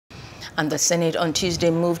And the Senate on Tuesday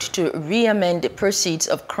moved to re-amend the Proceeds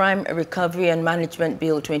of Crime Recovery and Management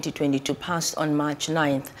Bill 2022 passed on March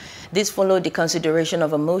 9th. This followed the consideration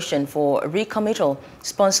of a motion for recommittal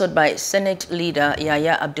sponsored by Senate leader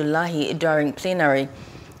Yahya Abdullahi during plenary.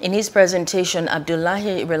 In his presentation,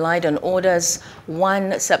 Abdullahi relied on Orders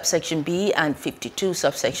 1 subsection B and 52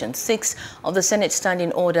 subsection 6 of the Senate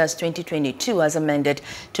Standing Orders 2022 as amended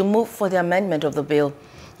to move for the amendment of the bill.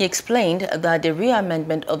 He explained that the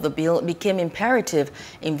re-amendment of the bill became imperative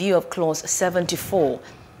in view of Clause 74.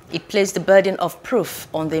 It placed the burden of proof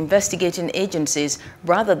on the investigating agencies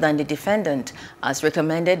rather than the defendant, as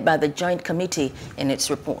recommended by the Joint Committee in its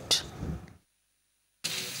report.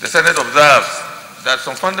 The Senate observes that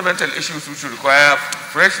some fundamental issues which require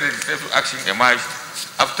fresh legislative action emerged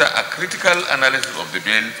after a critical analysis of the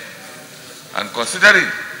bill, and considering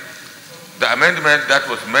the amendment that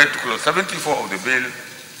was made to Clause 74 of the bill,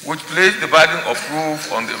 which placed the burden of proof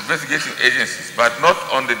on the investigating agencies but not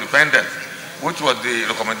on the defendant, which was the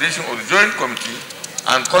recommendation of the Joint Committee,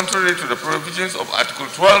 and contrary to the provisions of Article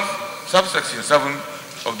 12, subsection 7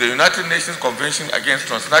 of the United Nations Convention Against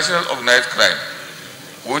Transnational Organized Crime,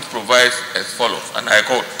 which provides as follows, and I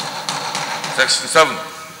quote, Section 7,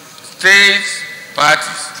 states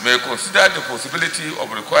parties may consider the possibility of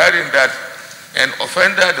requiring that an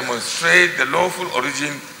offender demonstrate the lawful origin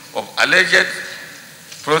of alleged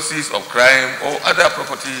proceeds of crime or other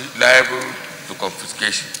property liable to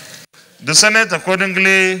confiscation. The Senate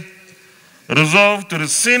accordingly resolved to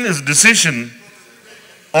rescind its decision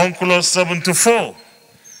on Clause 74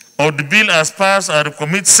 of the bill as passed and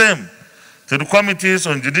recommit same to the Committees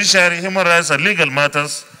on Judiciary, Human Rights and Legal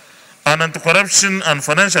Matters and Anti-Corruption and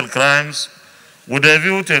Financial Crimes with a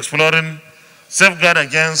view to exploring safeguard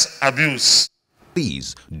against abuse.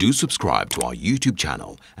 Please do subscribe to our YouTube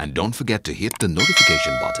channel and don't forget to hit the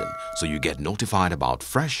notification button so you get notified about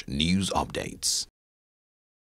fresh news updates.